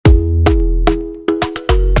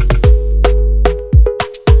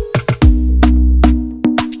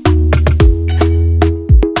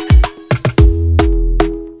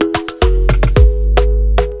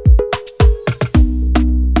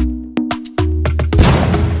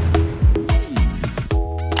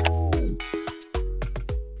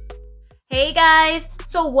Hey guys,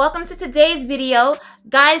 so welcome to today's video.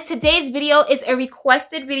 Guys, today's video is a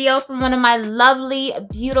requested video from one of my lovely,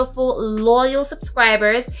 beautiful, loyal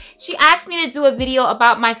subscribers. She asked me to do a video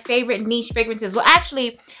about my favorite niche fragrances. Well,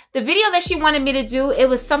 actually, the video that she wanted me to do, it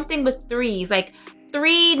was something with threes, like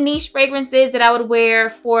 3 niche fragrances that I would wear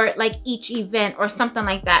for like each event or something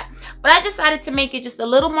like that. But I decided to make it just a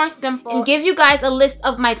little more simple and give you guys a list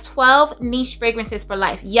of my 12 niche fragrances for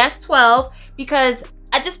life. Yes, 12, because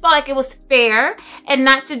I just felt like it was fair and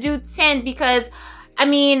not to do 10 because, I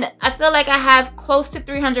mean, I feel like I have close to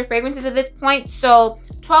 300 fragrances at this point. So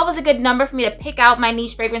 12 is a good number for me to pick out my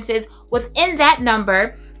niche fragrances within that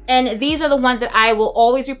number. And these are the ones that I will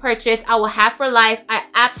always repurchase. I will have for life. I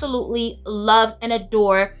absolutely love and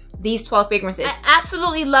adore these 12 fragrances. I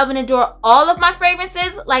absolutely love and adore all of my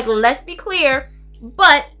fragrances. Like, let's be clear.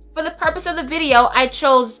 But for the purpose of the video, I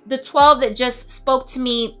chose the 12 that just spoke to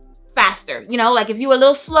me faster. You know, like if you were a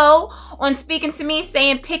little slow on speaking to me,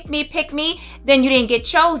 saying pick me, then you didn't get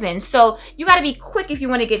chosen. So you got to be quick if you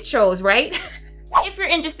want to get chose, right? If you're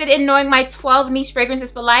interested in knowing my 12 niche fragrances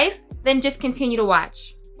for life, then just continue to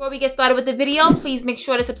watch. Before we get started with the video, please make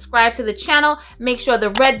sure to subscribe to the channel. Make sure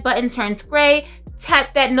the red button turns gray.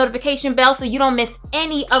 Tap that notification bell so you don't miss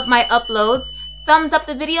any of my uploads. Thumbs up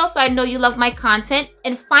the video so I know you love my content.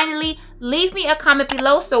 And finally, leave me a comment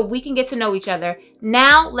below so we can get to know each other.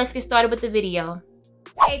 Now, let's get started with the video.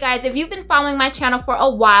 Hey guys, if you've been following my channel for a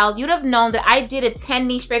while, you'd have known that I did a 10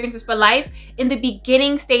 niche fragrances for life in the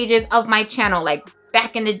beginning stages of my channel, like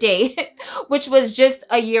back in the day, which was just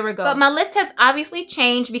a year ago. But my list has obviously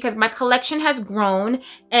changed because my collection has grown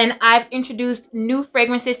and I've introduced new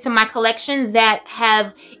fragrances to my collection that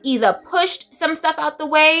have either pushed some stuff out the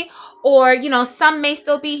way or, you know, some may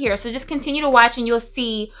still be here. So just continue to watch and you'll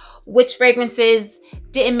see which fragrances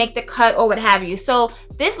didn't make the cut or what have you. So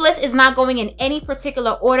this list is not going in any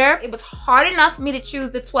particular order. It was hard enough for me to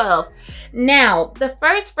choose the 12. Now, the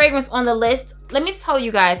first fragrance on the list, let me tell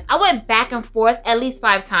you guys, I went back and forth at least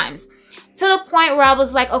 5 times to the point where I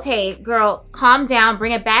was like, okay, girl, calm down,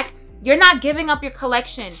 bring it back. You're not giving up your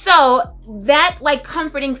collection. So that like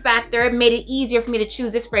comforting factor made it easier for me to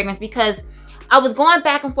choose this fragrance because I was going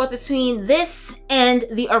back and forth between this and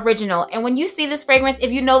the original. And when you see this fragrance, if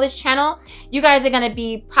you know this channel, you guys are gonna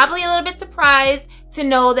be probably a little bit surprised to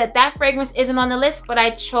know that that fragrance isn't on the list, but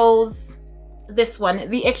I chose this one,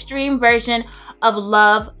 the extreme version of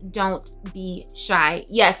Love Don't Be Shy.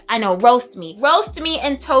 Yes, I know, roast me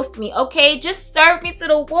and toast me, okay? Just serve me to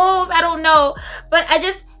the wolves, I don't know. But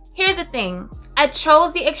here's the thing. I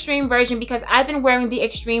chose the extreme version because I've been wearing the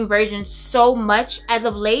extreme version so much as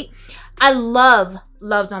of late. I love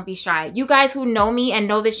Love Don't Be Shy. You guys who know me and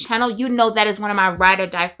know this channel, you know that is one of my ride or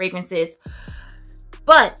die fragrances.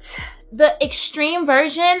 But the extreme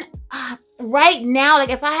version, right now, like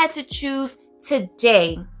if I had to choose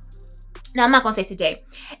today, now I'm not gonna say today,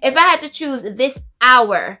 if I had to choose this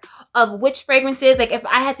hour of which fragrances, like if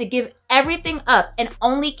I had to give everything up and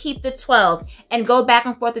only keep the 12 and go back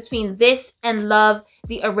and forth between this and Love,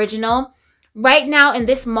 the original, right now, in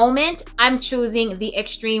this moment, I'm choosing the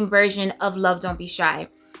extreme version of Love Don't Be Shy.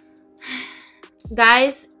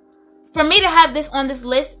 Guys, for me to have this on this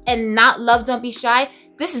list and not Love Don't Be Shy,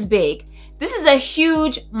 this is big. This is a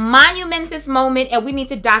huge, monumentous moment and we need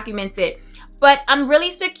to document it. But I'm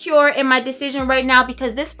really secure in my decision right now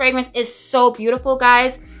because this fragrance is so beautiful,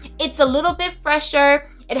 guys. It's a little bit fresher.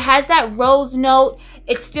 It has that rose note.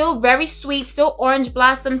 It's still very sweet, still orange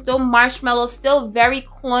blossom, still marshmallow, still very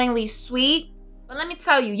cloyingly sweet. But let me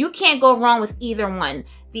tell you, you can't go wrong with either one,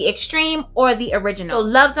 the extreme or the original. So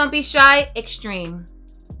Love Don't Be Shy, extreme.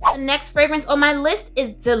 The next fragrance on my list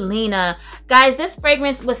is DELINA. Guys, this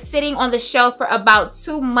fragrance was sitting on the shelf for about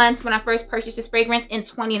 2 months when I first purchased this fragrance in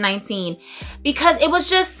 2019 because it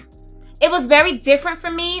was very different for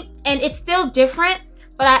me and it's still different.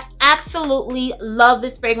 But I absolutely love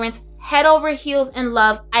this fragrance, head over heels in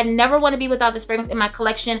love. I never want to be without this fragrance in my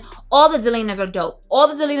collection. All the DELINAs are dope. All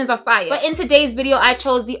the DELINAs are fire. But in today's video, I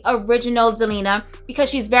chose the original DELINA because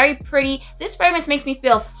she's very pretty. This fragrance makes me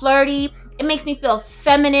feel flirty. It makes me feel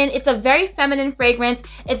feminine. It's a very feminine fragrance.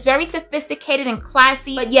 It's very sophisticated and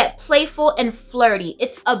classy, but yet playful and flirty.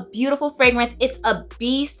 It's a beautiful fragrance. It's a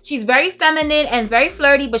beast. She's very feminine and very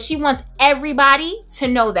flirty, but she wants everybody to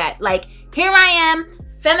know that. Like, here I am,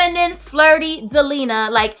 feminine, flirty DELINA.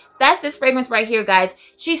 Like, that's this fragrance right here, guys.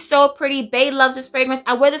 She's so pretty. Bae loves this fragrance.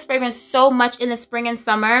 I wear this fragrance so much in the spring and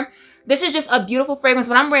summer. This is just a beautiful fragrance.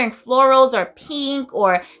 When I'm wearing florals or pink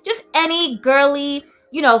or just any girly,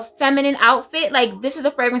 you know, feminine outfit, like this is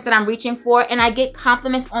the fragrance that I'm reaching for. And I get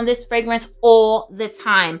compliments on this fragrance all the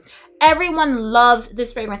time. Everyone loves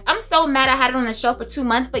this fragrance. I'm so mad I had it on the shelf for 2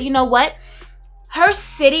 months, but you know what? her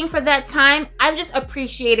sitting for that time, I've just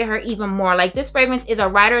appreciated her even more. Like, this fragrance is a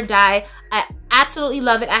ride or die. I absolutely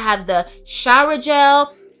love it. I have the shower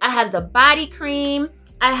gel, I have the body cream,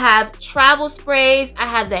 I have travel sprays, I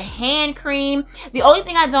have the hand cream. The only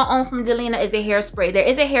thing I don't own from DELINA is a hairspray. There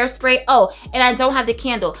is a hairspray. Oh, and I don't have the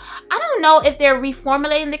candle. I don't know if they're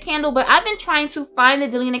reformulating the candle, but I've been trying to find the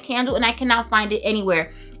DELINA candle and I cannot find it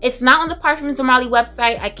anywhere. It's not on the Parfumes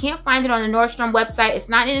website. I can't find it on the Nordstrom website. It's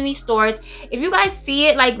not in any stores. If you guys see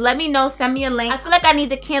it, like, let me know, send me a link. I feel like I need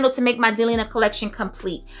the candle to make my DELINA collection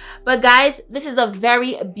complete. But guys, this is a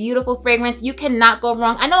very beautiful fragrance. You cannot go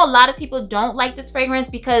wrong. I know a lot of people don't like this fragrance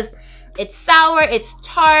because it's sour, it's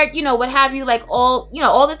tart, you know, what have you, like all, you know,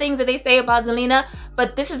 all the things that they say about DELINA.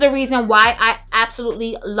 But this is the reason why I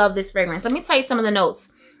absolutely love this fragrance. Let me tell you some of the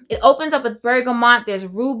notes. It opens up with bergamot, there's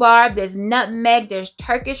rhubarb, there's nutmeg, there's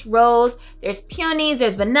Turkish rose, there's peonies,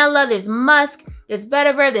 there's vanilla, there's musk, there's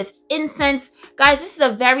vetiver, there's incense. Guys, this is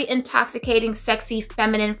a very intoxicating, sexy,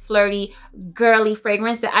 feminine, flirty, girly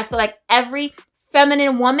fragrance that I feel like every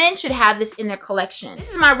feminine woman should have this in their collection.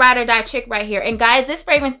 This is my ride or die chick right here. And guys, this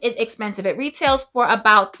fragrance is expensive. It retails for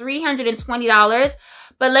about $320.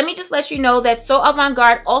 But let me just let you know that So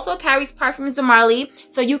Avant-Garde also carries Parfumes de Marly,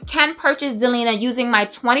 so you can purchase DELINA using my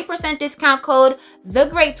 20% discount code,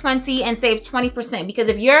 THEGREAT20, and save 20%. Because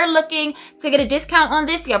if you're looking to get a discount on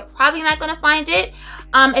this, you're probably not going to find it,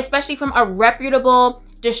 especially from a reputable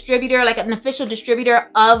distributor, like an official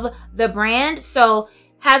distributor of the brand. So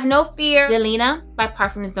have no fear. DELINA by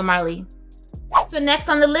Parfumes de Marly. So next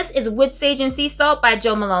on the list is Wood Sage and Sea Salt by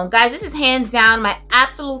Jo Malone. Guys, this is hands down my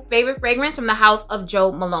absolute favorite fragrance from the house of Jo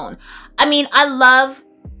Malone. I mean, I love,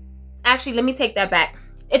 actually, let me take that back.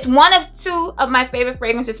 It's one of two of my favorite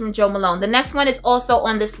fragrances from Jo Malone. The next one is also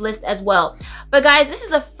on this list as well. But guys, this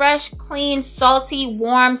is a fresh, clean, salty,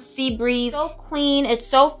 warm sea breeze. So clean, it's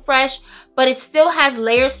so fresh, but it still has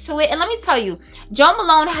layers to it. And let me tell you, Jo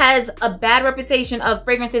Malone has a bad reputation of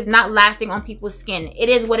fragrances not lasting on people's skin. It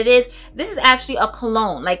is what it is. This is actually a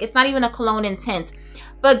cologne. Like, it's not even a cologne intense.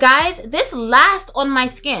 But guys, this lasts on my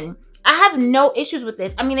skin. I have no issues with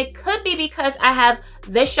this. I mean, it could be because I have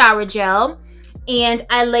the shower gel and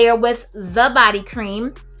I layer with the body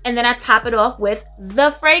cream, and then I top it off with the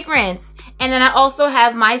fragrance. And then I also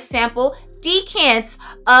have my sample decants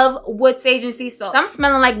of Wood Sage and Sea Salt. So I'm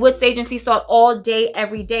smelling like Wood Sage and Sea Salt all day,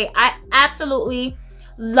 every day. I absolutely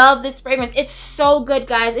love this fragrance. It's so good,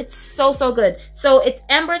 guys. It's so, so good. So it's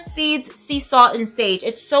amber seeds, sea salt, and sage.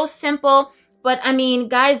 It's so simple, but I mean,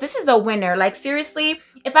 guys, this is a winner. Like, seriously,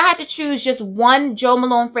 if I had to choose just one Jo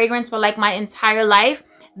Malone fragrance for like my entire life,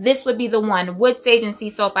 this would be the one. Wood Sage and Sea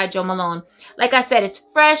Salt by Jo Malone. Like I said, it's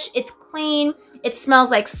fresh, it's clean, it smells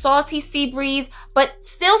like salty sea breeze, but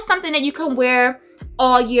still something that you can wear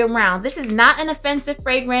all year round. This is not an offensive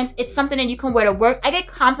fragrance. It's something that you can wear to work. I get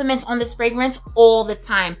compliments on this fragrance all the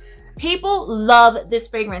time. People love this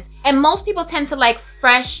fragrance, and most people tend to like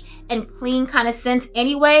fresh and clean kind of scents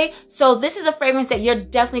anyway. So this is a fragrance that you're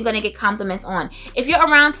definitely going to get compliments on. If you're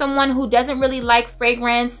around someone who doesn't really like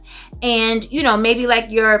fragrance, and you know, maybe like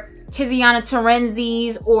your TIZIANA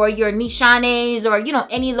Terenzis or your Nishanes, or you know,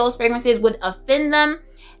 any of those fragrances would offend them,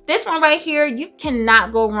 this one right here, you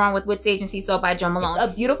cannot go wrong with Wood Sage and Sea Salt by Jo Malone.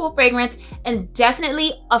 It's a beautiful fragrance and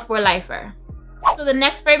definitely a for lifer. So the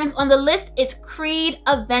next fragrance on the list is Creed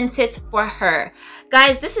Aventus for Her.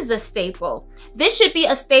 Guys, this is a staple. This should be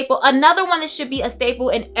a staple. Another one that should be a staple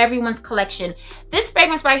in everyone's collection. This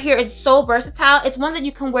fragrance right here is so versatile. It's one that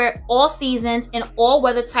you can wear all seasons, in all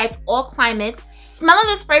weather types, all climates. Smelling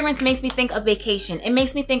this fragrance makes me think of vacation. It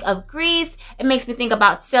makes me think of Greece. It makes me think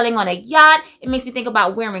about sailing on a yacht. It makes me think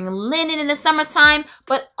about wearing linen in the summertime,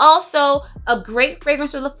 but also a great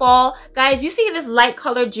fragrance for the fall. Guys, you see this light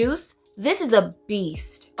color juice? This is a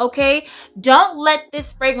beast, okay? Don't let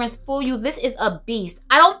this fragrance fool you. This is a beast.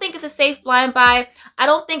 I don't think it's a safe flying by. I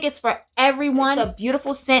don't think it's for everyone. It's a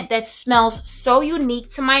beautiful scent that smells so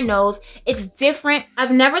unique to my nose. It's different.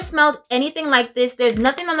 I've never smelled anything like this. There's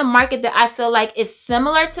nothing on the market that I feel like is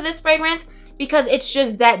similar to this fragrance, because it's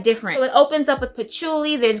just that different. So it opens up with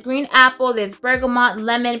patchouli, there's green apple, there's bergamot,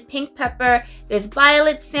 lemon, pink pepper, there's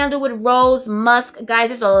violet, sandalwood, rose, musk. Guys,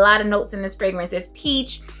 there's a lot of notes in this fragrance. There's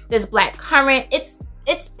peach, there's black currant.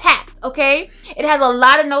 It's packed, okay? It has a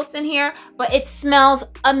lot of notes in here, but it smells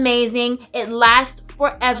amazing. It lasts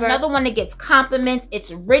forever. Another one that gets compliments.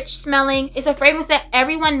 It's rich smelling. It's a fragrance that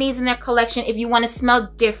everyone needs in their collection if you want to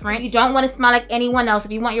smell different. You don't want to smell like anyone else.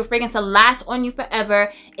 If you want your fragrance to last on you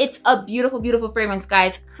forever, it's a beautiful, beautiful fragrance,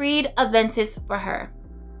 guys. Creed Aventus for Her.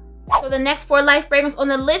 So the next For Life fragrance on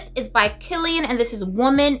the list is by KILIAN, and this is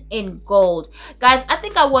Woman in Gold. Guys, I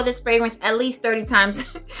think I wore this fragrance at least 30 times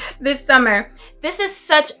this summer. This is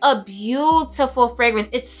such a beautiful fragrance.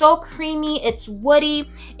 It's so creamy, it's woody,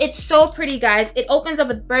 it's so pretty, guys. It opens up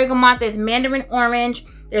with bergamot, there's mandarin orange,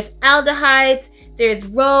 there's aldehydes, there's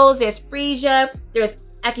rose, there's freesia, there's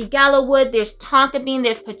akigala wood, there's tonka bean,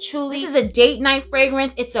 there's patchouli. This is a date night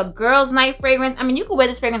fragrance. It's a girls night fragrance. I mean, you can wear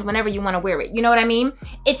this fragrance whenever you want to wear it. You know what I mean?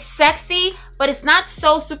 It's sexy, but it's not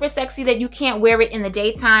so super sexy that you can't wear it in the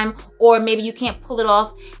daytime, or maybe you can't pull it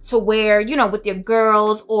off to wear, you know, with your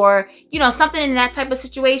girls, or, you know, something in that type of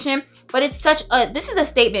situation. But it's such a, this is a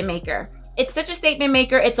statement maker. It's such a statement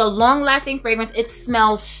maker. It's a long-lasting fragrance. It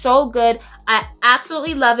smells so good. I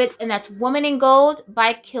absolutely love it. And that's Woman in Gold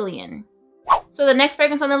by KILIAN. So the next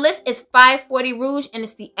fragrance on the list is 540 Rouge, and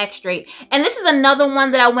it's the Extrait. And this is another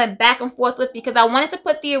one that I went back and forth with because I wanted to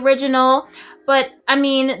put the original, but I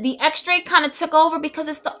mean, the Extrait kind of took over because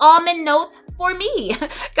it's the almond note for me.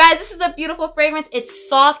 Guys, this is a beautiful fragrance. It's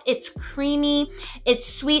soft, it's creamy,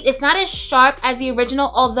 it's sweet. It's not as sharp as the original,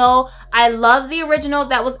 although I love the original.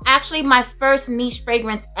 That was actually my first niche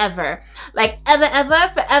fragrance ever. Like ever,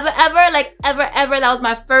 like ever. That was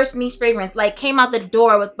my first niche fragrance. Like came out the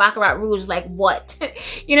door with Baccarat Rouge, like what?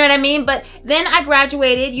 You know what I mean? But then I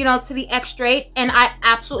graduated, you know, to the Extrait, and I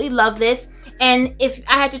absolutely love this. And if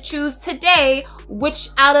I had to choose today, which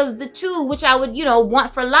out of the two, which I would, you know,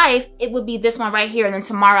 want for life, it would be this one right here. And then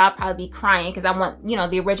tomorrow I'll probably be crying because I want, you know,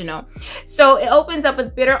 the original. So it opens up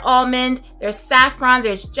with bitter almond, there's saffron,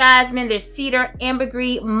 there's jasmine, there's cedar,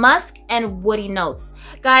 ambergris, musk, and woody notes.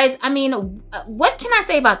 Guys, I mean, what can I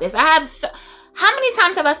say about this? I have how many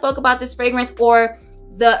times have I spoke about this fragrance or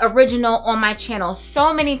the original on my channel?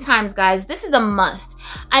 So many times, guys. This is a must.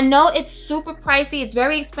 I know it's super pricey, it's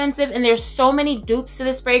very expensive, and there's so many dupes to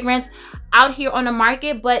this fragrance out here on the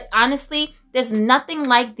market, but honestly, there's nothing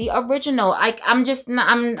like the original.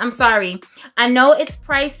 I'm sorry. I know it's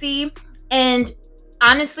pricey, and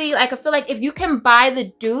honestly, like I feel like if you can buy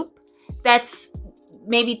the dupe that's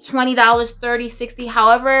maybe $20, $30, $60,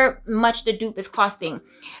 however much the dupe is costing,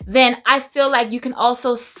 then I feel like you can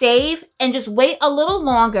also save and just wait a little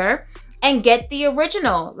longer and get the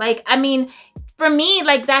original. Like, I mean, for me,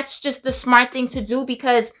 like that's just the smart thing to do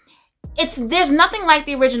because there's nothing like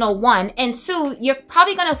the original, one. And two, you're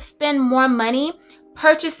probably gonna spend more money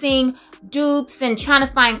purchasing dupes and trying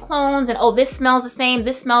to find clones and, oh, this smells the same,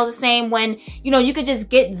 this smells the same, when, you know, you could just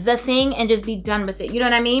get the thing and just be done with it. You know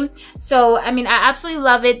what I mean? So, I mean, I absolutely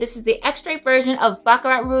love it. This is the Extrait version of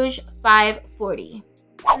Baccarat Rouge 540.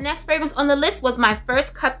 The next fragrance on the list was my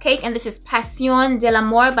first cupcake, and this is Passion de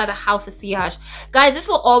l'Amour by the House of Sillage. Guys, this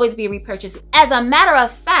will always be repurchased. As a matter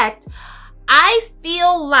of fact, I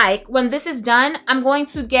feel like when this is done, I'm going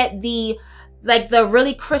to get the, like, the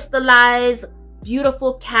really crystallized,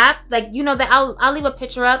 beautiful cap. Like, you know, that I'll leave a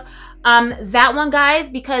picture up. That one, guys,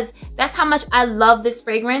 because that's how much I love this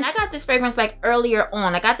fragrance. I got this fragrance like earlier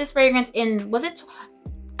on. I got this fragrance in,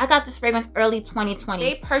 I got this fragrance early 2020.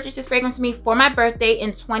 They purchased this fragrance for me for my birthday in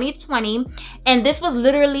 2020. And this was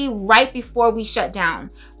literally right before we shut down.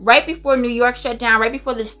 Right before New York shut down, right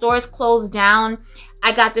before the stores closed down,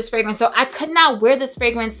 I got this fragrance. So I could not wear this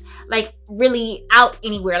fragrance like really out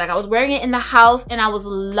anywhere. Like I was wearing it in the house and I was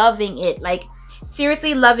loving it. Like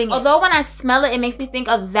seriously loving it. Although when I smell it, it makes me think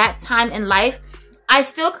of that time in life, I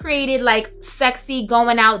still created like sexy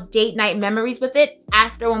going out date night memories with it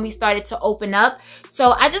after when we started to open up.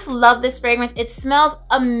 So I just love this fragrance. It smells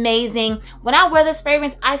amazing. When I wear this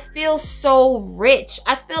fragrance, I feel so rich.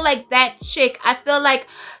 I feel like that chick. I feel like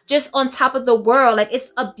just on top of the world. Like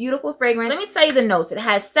it's a beautiful fragrance. Let me tell you the notes. It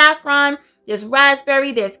has saffron, there's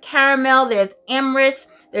raspberry, there's caramel, there's amyris,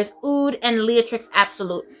 there's oud, and Leatrix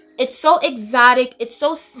Absolute. It's so exotic. It's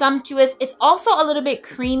so sumptuous. It's also a little bit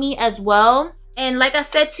creamy as well. And like I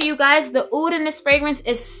said to you guys, the oud in this fragrance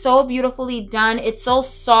is so beautifully done. It's so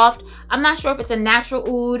soft. I'm not sure if it's a natural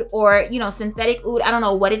oud or, you know, synthetic oud. I don't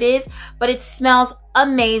know what it is, but it smells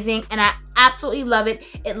amazing and I absolutely love it.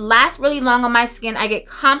 It lasts really long on my skin. I get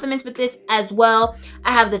compliments with this as well.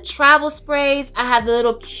 I have the travel sprays. I have the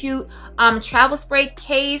little cute travel spray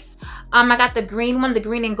case. I got the green one, the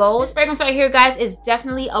green and gold. This fragrance right here, guys, is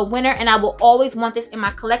definitely a winner and I will always want this in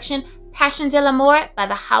my collection. Passion de l'Amour by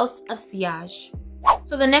the House of Sillage.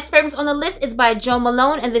 So the next fragrance on the list is by Jo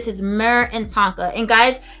Malone, and this is MYRRH and Tonka. And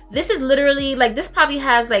guys, this is literally like, this probably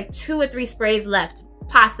has like 2 or 3 sprays left.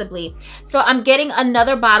 possibly. So I'm getting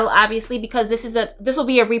another bottle, obviously, because this will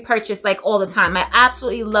be a repurchase like all the time. I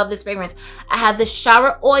absolutely love this fragrance. I have the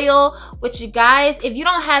shower oil, which, you guys, if you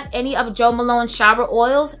don't have any of Jo Malone shower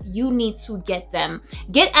oils, you need to get them.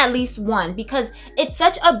 Get at least one, because it's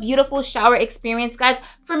such a beautiful shower experience, guys.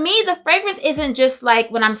 For me, the fragrance isn't just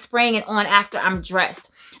like when I'm spraying it on after I'm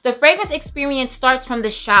dressed. The fragrance experience starts from the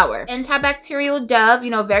shower. Antibacterial Dove, you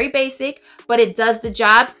know, very basic, but it does the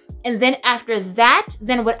job. And then after that,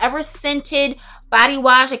 then whatever scented body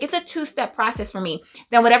wash, like it's a two-step process for me.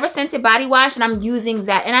 Then whatever scented body wash, and I'm using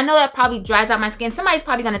that. And I know that probably dries out my skin. Somebody's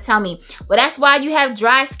probably gonna tell me, well, that's why you have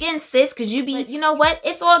dry skin, sis, because you know what?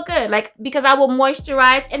 It's all good. Like, because I will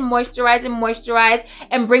moisturize and moisturize and moisturize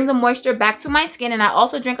and bring the moisture back to my skin. And I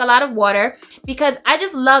also drink a lot of water because I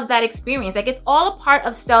just love that experience. Like, it's all a part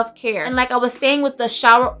of self-care. And like I was saying with the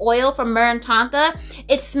shower oil from MYRRH and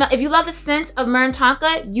TONKA, if you love the scent of MYRRH and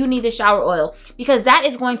TONKA, you need the shower oil, because that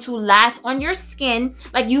is going to last on your skin.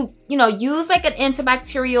 Like you know, use like an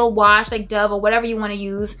antibacterial wash like Dove or whatever you want to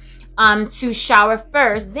use to shower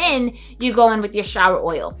first. Then you go in with your shower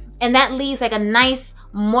oil, and that leaves like a nice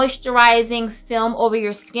moisturizing film over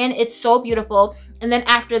your skin. It's so beautiful. And then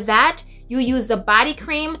after that, you use the body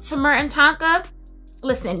cream to MYRRH and TONKA.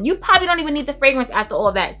 Listen, you probably don't even need the fragrance after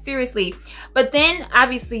all that, seriously. But then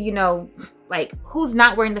obviously, you know, like, who's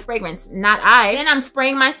not wearing the fragrance? Not I. Then I'm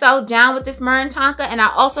spraying myself down with this MYRRH and TONKA, and I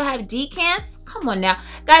also have decants. Come on now.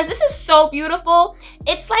 Guys, this is so beautiful.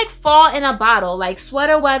 It's like fall in a bottle, like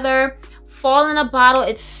sweater weather, fall in a bottle.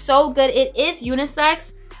 It's so good. It is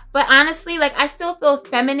unisex, but honestly, like, I still feel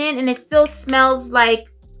feminine, and it still smells like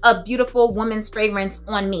a beautiful woman's fragrance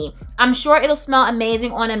on me. I'm sure it'll smell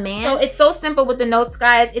amazing on a man. So it's so simple with the notes,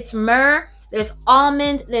 guys. It's myrrh, there's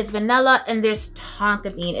almond, there's vanilla, and there's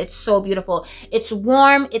tonka bean. It's so beautiful. It's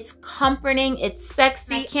warm, it's comforting, it's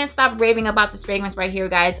sexy. I can't stop raving about this fragrance right here,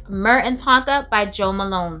 guys. MYRRH and TONKA by Jo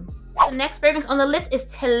Malone. The next fragrance on the list is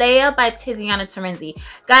TELEA by TIZIANA Terenzi.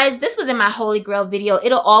 Guys, this was in my Holy Grail video.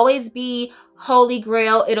 It'll always be Holy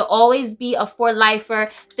Grail. It'll always be a for lifer.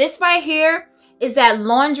 This right here is that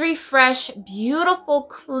laundry fresh, beautiful,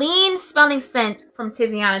 clean smelling scent from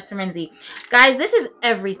TIZIANA Terenzi. Guys, this is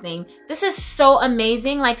everything. This is so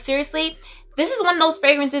amazing. Like, seriously, this is one of those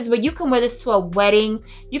fragrances where you can wear this to a wedding.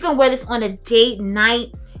 You can wear this on a date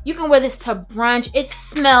night. You can wear this to brunch. It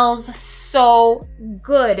smells so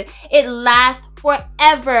good. It lasts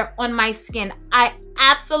forever on my skin. I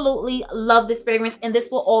absolutely love this fragrance, and this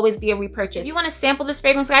will always be a repurchase. If you want to sample this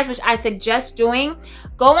fragrance, guys, which I suggest doing,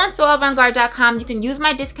 go on soavantgarde.com. You can use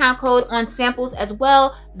my discount code on samples as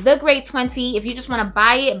well, TheGreat20. If you just want to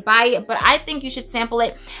buy it, but I think you should sample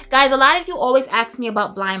it. Guys, a lot of you always ask me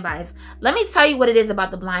about blind buys. Let me tell you what it is about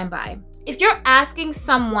the blind buy. If you're asking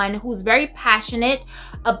someone who's very passionate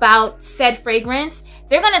about said fragrance,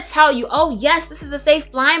 they're gonna tell you, oh yes, this is a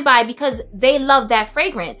safe blind buy because they love that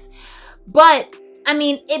fragrance. But I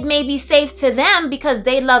mean, it may be safe to them because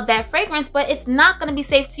they love that fragrance, but it's not gonna be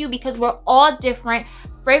safe to you because we're all different.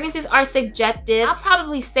 Fragrances are subjective. I'll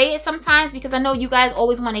probably say it sometimes because I know you guys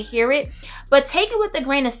always want to hear it, but take it with a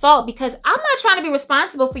grain of salt, because I'm not trying to be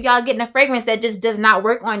responsible for y'all getting a fragrance that just does not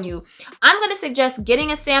work on you. I'm going to suggest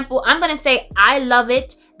getting a sample. I'm going to say I love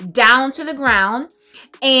it down to the ground.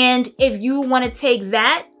 And if you want to take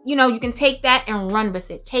that, you know, you can take that and run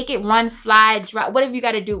with it. Take it, run, fly, drive, whatever you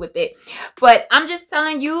got to do with it. But I'm just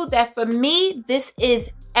telling you that for me, this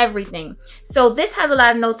is everything. So this has a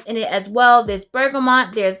lot of notes in it as well. There's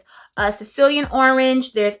bergamot, there's Sicilian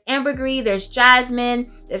orange, there's ambergris, there's jasmine,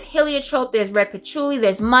 there's heliotrope, there's red patchouli,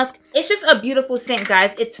 there's musk. It's just a beautiful scent,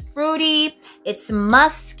 guys. It's fruity, it's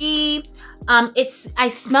musky. I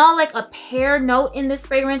smell like a pear note in this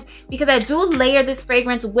fragrance because I do layer this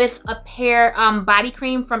fragrance with a pear body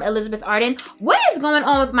cream from Elizabeth Arden. What is going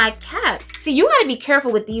on with my cap? See, you gotta be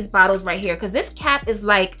careful with these bottles right here because this cap is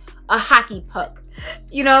like a hockey puck,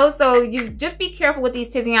 you know? So you just be careful with these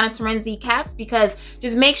TIZIANA Terenzi caps, because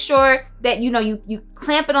just make sure that, you know, you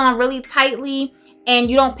clamp it on really tightly and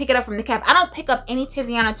you don't pick it up from the cap. I don't pick up any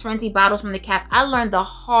TIZIANA Terenzi bottles from the cap. I learned the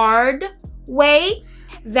hard way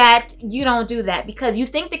that you don't do that, because you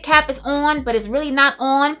think the cap is on, but it's really not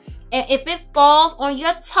on. And if it falls on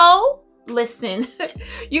your toe, listen,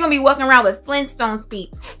 you're gonna be walking around with Flintstones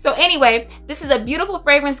feet. So anyway, this is a beautiful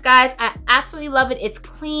fragrance, guys. I absolutely love it. It's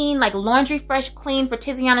clean, like laundry fresh clean for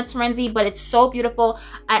TIZIANA Terenzi, but it's so beautiful.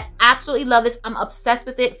 I absolutely love this. I'm obsessed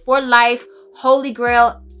with it. For life, Holy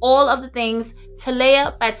Grail, all of the things.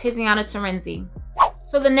 TELEA by TIZIANA Terenzi.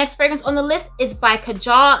 So the next fragrance on the list is by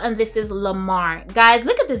KAJAL, and this is LAMAR. Guys,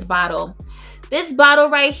 look at this bottle. This bottle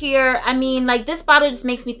right here, I mean, like, this bottle just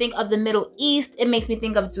makes me think of the Middle East. It makes me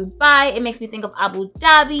think of Dubai. It makes me think of Abu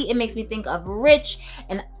Dhabi. It makes me think of rich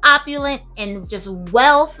and opulent and just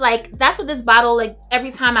wealth. Like, that's what this bottle, like,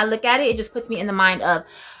 every time I look at it, it just puts me in the mind of.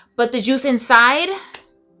 But the juice inside,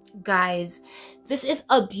 guys, this is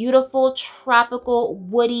a beautiful, tropical,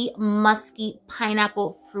 woody, musky,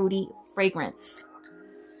 pineapple, fruity fragrance.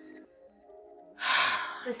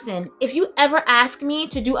 Listen, if you ever ask me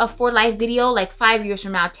to do a For Life video like 5 years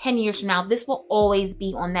from now, 10 years from now, this will always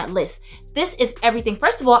be on that list. This is everything.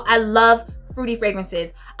 First of all, I love fruity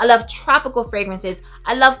fragrances. I love tropical fragrances.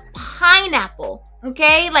 I love pineapple,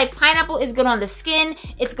 okay? Like, pineapple is good on the skin.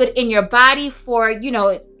 It's good in your body for, you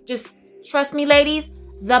know, just trust me, ladies,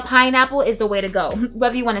 the pineapple is the way to go.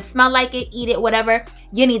 Whether you want to smell like it, eat it, whatever,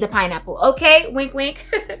 you need the pineapple, okay? Wink, wink.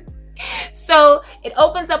 So it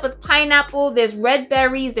opens up with pineapple, there's red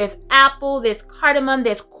berries, there's apple, there's cardamom,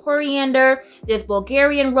 there's coriander, there's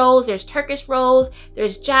Bulgarian rose, there's Turkish rose,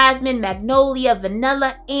 there's jasmine, magnolia,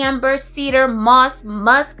 vanilla, amber, cedar, moss,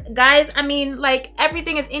 musk. Guys, I mean, like,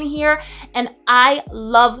 everything is in here, and I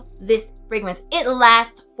love this fragrance. It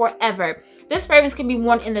lasts forever. This fragrance can be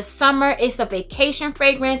worn in the summer. It's a vacation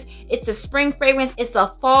fragrance. It's a spring fragrance. It's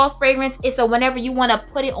a fall fragrance. It's a whenever you want to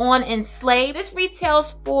put it on and slay. This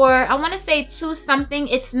retails for, I want to say $2 something.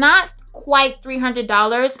 It's not quite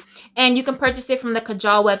 $300. And you can purchase it from the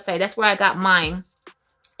KAJAL website. That's where I got mine.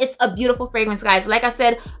 It's a beautiful fragrance, guys. Like I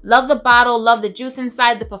said, love the bottle, love the juice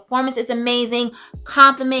inside. The performance is amazing.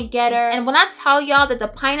 Compliment getter. And when I tell y'all that the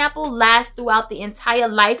pineapple lasts throughout the entire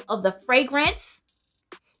life of the fragrance,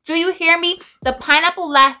 do you hear me? The pineapple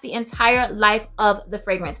lasts the entire life of the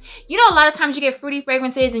fragrance. You know, a lot of times you get fruity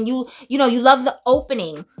fragrances and you love the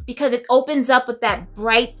opening because it opens up with that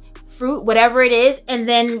bright fruit, whatever it is, and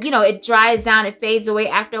then, you know, it dries down, it fades away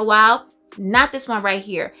after a while. Not this one right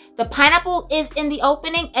here. The pineapple is in the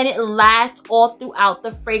opening and it lasts all throughout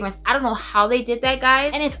the fragrance. I don't know how they did that,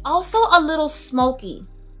 guys. And it's also a little smoky.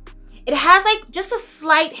 It has like just a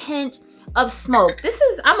slight hint of smoke.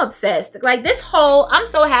 I'm obsessed. Like, this whole, I'm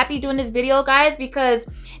so happy doing this video, guys, because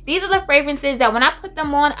these are the fragrances that when I put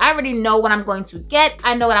them on, I already know what I'm going to get.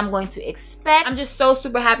 I know what I'm going to expect. I'm just so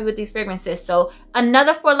super happy with these fragrances. So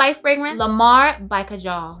another For Life fragrance, LAMAR by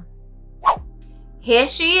KAJAL. Here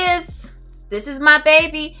she is. This is my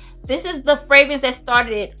baby. This is the fragrance that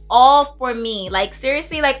started it all for me. Like,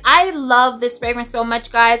 seriously, like, I love this fragrance so much,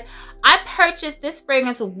 guys. I purchased this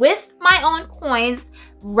fragrance with my own coins.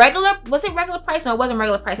 Was it regular price? No, it wasn't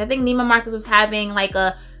regular price. I think Neiman Marcus was having like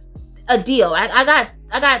a deal. I got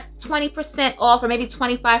 20% off or maybe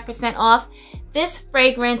 25% off. This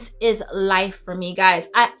fragrance is life for me, guys.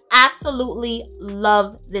 I absolutely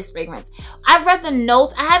love this fragrance. I've read the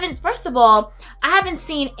notes. First of all, I haven't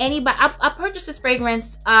seen anybody. I purchased this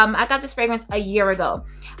fragrance. I got this fragrance a year ago.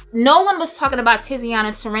 No one was talking about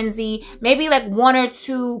TIZIANA TERENZI. Maybe like 1 or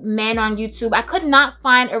 2 men on YouTube. I could not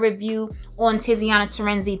find a review on TIZIANA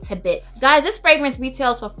TERENZI TABIT. Guys, this fragrance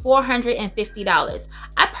retails for $450.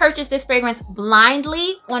 I purchased this fragrance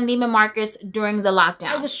blindly on Neiman Marcus during the lockdown.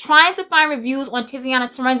 I was trying to find reviews on TIZIANA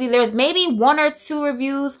TERENZI. There was maybe 1 or 2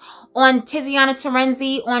 reviews on TIZIANA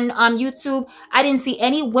TERENZI on YouTube. I didn't see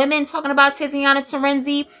any women talking about TIZIANA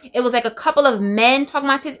TERENZI. It was like a couple of men talking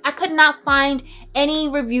about TIZIANA. I could not find any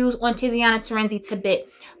reviews on TIZIANA TERENZI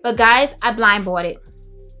TABIT. But guys, I blind bought it.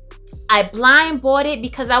 I blind bought it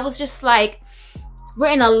because I was just like,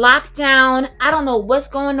 we're in a lockdown. I don't know what's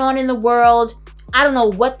going on in the world. I don't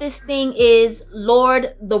know what this thing is.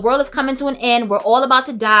 Lord, the world is coming to an end. We're all about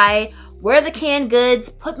to die. Where are the canned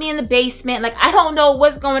goods? Put me in the basement. Like, I don't know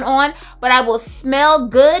what's going on, but I will smell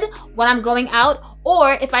good when I'm going out.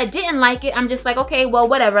 Or if I didn't like it, I'm just like, okay, well,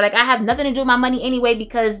 whatever. Like, I have nothing to do with my money anyway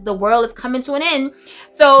because the world is coming to an end.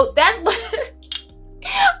 So that's what...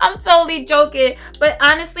 I'm totally joking, but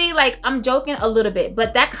honestly, like, I'm joking a little bit,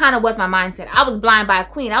 but that kind of was my mindset. I was blind by a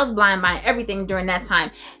queen. I was blind by everything during that time.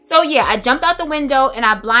 So yeah, I jumped out the window and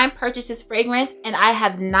I blind purchased this fragrance and I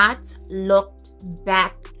have not looked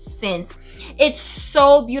back since. It's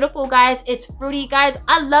so beautiful, guys. It's fruity, guys.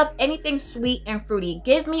 I love anything sweet and fruity.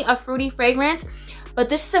 Give me a fruity fragrance, but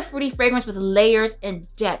this is a fruity fragrance with layers and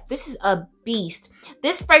depth. This is a beast.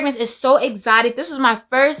 This fragrance is so exotic. This was my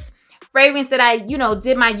first fragrance that I, you know,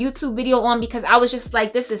 did my YouTube video on because I was just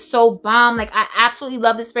like, this is so bomb. Like, I absolutely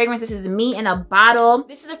love this fragrance. This is me in a bottle.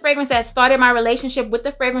 This is a fragrance that started my relationship with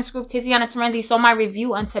the fragrance group TIZIANA TERENZI. Saw my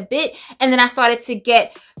review on TABIT, and then I started to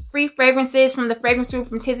get free fragrances from the fragrance group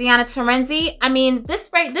from TIZIANA TERENZI. I mean,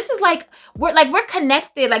 this is like we're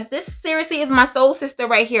connected. Like, this seriously is my soul sister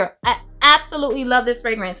right here. I absolutely love this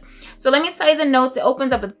fragrance. So let me tell you the notes. It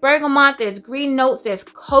opens up with bergamot, there's green notes, there's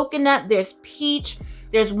coconut, there's peach,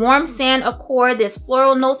 there's warm sand accord, there's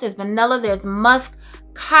floral notes, there's vanilla, there's musk,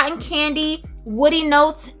 cotton candy, woody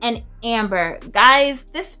notes, and amber. Guys,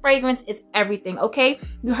 this fragrance is everything, okay?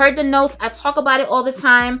 You heard the notes. I talk about it all the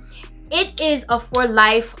time. It is a for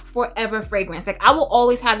life, forever fragrance. Like, I will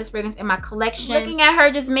always have this fragrance in my collection. Looking at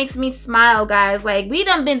her just makes me smile, guys. Like, we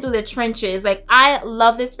done been through the trenches. Like, I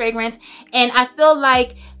love this fragrance. And I feel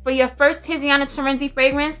like for your first TIZIANA TERENZI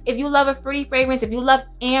fragrance, if you love a fruity fragrance, if you love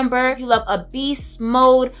amber, if you love a beast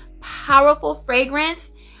mode, powerful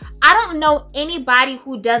fragrance, I don't know anybody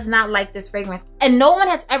who does not like this fragrance. And no one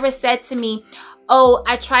has ever said to me, oh,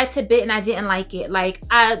 I tried TABIT and I didn't like it. Like,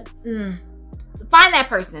 So find that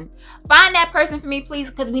person. Find that person for me, please,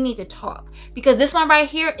 because we need to talk. Because this one right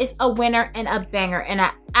here is a winner and a banger, and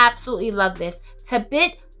I absolutely love this.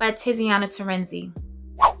 TABIT by TIZIANA TERENZI.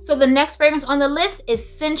 So the next fragrance on the list is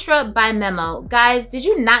SINTRA by MEMO. Guys, did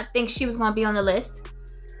you not think she was going to be on the list?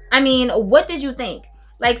 I mean, what did you think?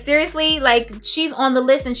 Like, seriously, like, she's on the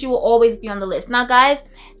list and she will always be on the list. Now, guys,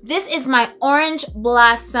 this is my Orange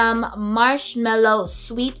Blossom Marshmallow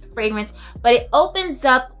Sweet fragrance, but it opens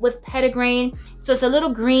up with petitgrain, so it's a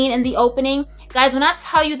little green in the opening. Guys, when I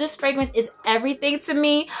tell you this fragrance is everything to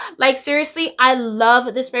me, like, seriously, I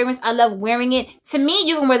love this fragrance. I love wearing it. To me,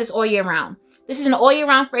 you can wear this all year round. This is an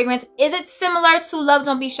all-year-round fragrance. Is it similar to Love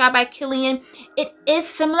Don't Be Shy by KILIAN? It is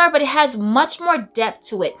similar, but it has much more depth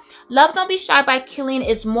to it. Love Don't Be Shy by KILIAN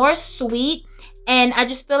is more sweet, and I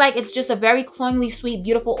just feel like it's just a very cloyingly sweet,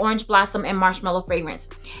 beautiful orange blossom and marshmallow fragrance.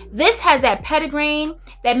 This has that petitgrain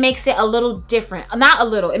that makes it a little different. Not a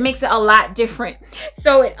little, it makes it a lot different.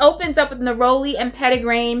 So it opens up with neroli and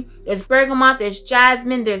petitgrain. There's bergamot, there's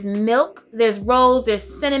jasmine, there's milk, there's rose, there's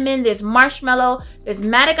cinnamon, there's marshmallow, there's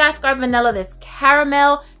Madagascar vanilla, there's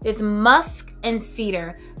caramel, there's musk, and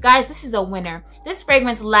cedar. Guys, this is a winner. This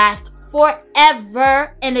fragrance lasts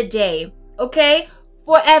forever and a day, okay?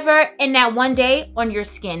 Forever and that one day on your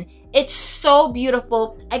skin. It's so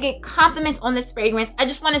beautiful. I get compliments on this fragrance. I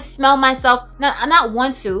just want to smell myself. Not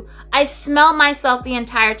want to. I smell myself the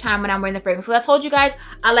entire time when I'm wearing the fragrance. So I told you guys,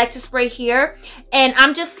 I like to spray here. And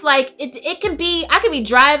I'm just like, it can be, I could be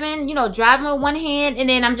driving, you know, driving with one hand. And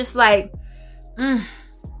then I'm just like,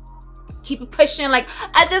 keep it pushing. Like,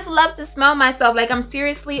 I just love to smell myself. Like, I'm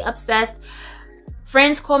seriously obsessed.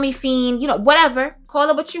 Friends call me fiend, you know, whatever. Call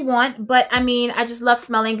it what you want. But I mean, I just love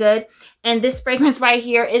smelling good. And this fragrance right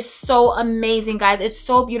here is so amazing, guys. It's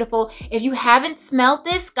so beautiful. If you haven't smelled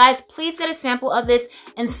this, guys, please get a sample of this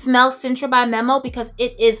and smell SINTRA by MEMO because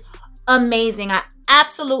it is amazing. I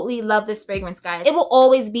absolutely love this fragrance, guys. It will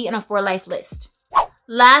always be in a For Life list.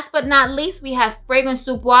 Last but not least, we have Fragrance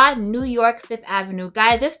Du Bois, New York, 5th Avenue.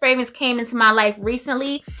 Guys, this fragrance came into my life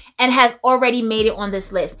recently and has already made it on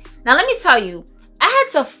this list. Now, let me tell you, I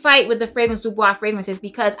had to fight with the Fragrance Du Bois fragrances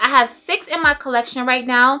because I have 6 in my collection right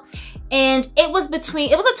now. And it was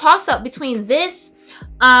a toss-up between this,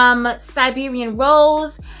 Siberian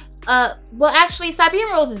Rose. Well, actually,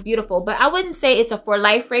 Siberian Rose is beautiful, but I wouldn't say it's a For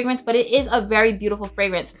Life fragrance, but it is a very beautiful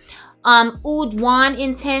fragrance. Oud Juan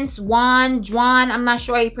Intense, Juan, I'm not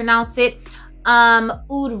sure how you pronounce it. Oud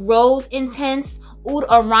Rose Intense, Oud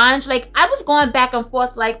Orange. Like, I was going back and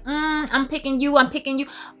forth like, I'm picking you.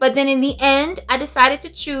 But then in the end, I decided to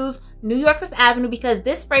choose New York 5th Avenue because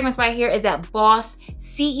this fragrance right here is that Boss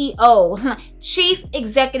CEO, Chief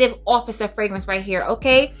Executive Officer fragrance right here,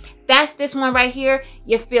 okay? That's this one right here.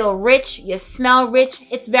 You feel rich, you smell rich.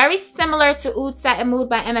 It's very similar to Oud Satin Mood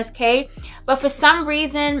by MFK, but for some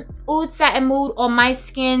reason, Oud Satin Mood on my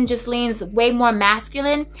skin just leans way more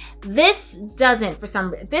masculine. This doesn't for some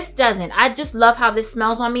reason. This doesn't. I just love how this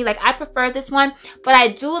smells on me. Like, I prefer this one, but I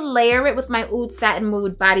do layer it with my Oud Satin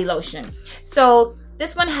Mood body lotion. So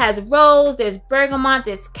this one has rose, there's bergamot,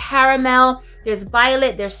 there's caramel, there's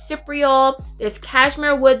violet, there's cypriol, there's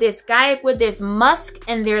cashmere wood, there's gaiac wood, there's musk,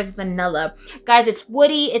 and there's vanilla. Guys, it's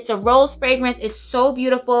woody, it's a rose fragrance, it's so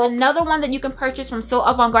beautiful. Another one that you can purchase from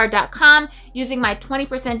soavantgarde.com using my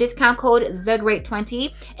 20% discount code,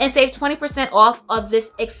 THEGREAT20, and save 20% off of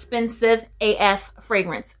this expensive AF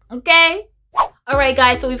fragrance, okay? Alright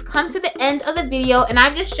guys, so we've come to the end of the video and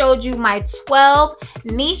I've just showed you my 12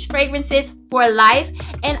 niche fragrances for life,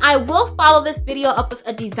 and I will follow this video up with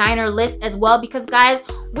a designer list as well because guys,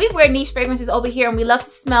 we wear niche fragrances over here and we love to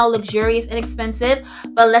smell luxurious and expensive,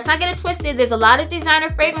 but let's not get it twisted. There's a lot of designer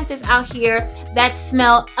fragrances out here that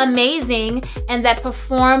smell amazing and that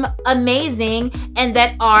perform amazing and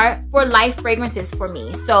that are for life fragrances for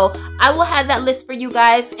me. So I will have that list for you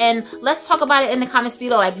guys, and let's talk about it in the comments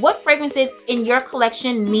below. Like, what fragrances in your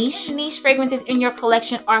collection, niche fragrances in your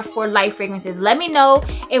collection, are for life fragrances? Let me know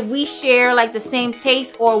if we share like the same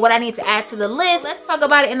taste or what I need to add to the list. Let's talk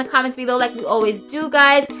about it in the comments below like we always do,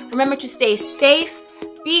 guys. Remember to stay safe,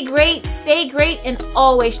 be great, stay great, and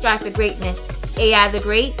always strive for greatness. AI the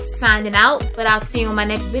Great signing out, but I'll see you in my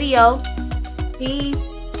next video. Peace.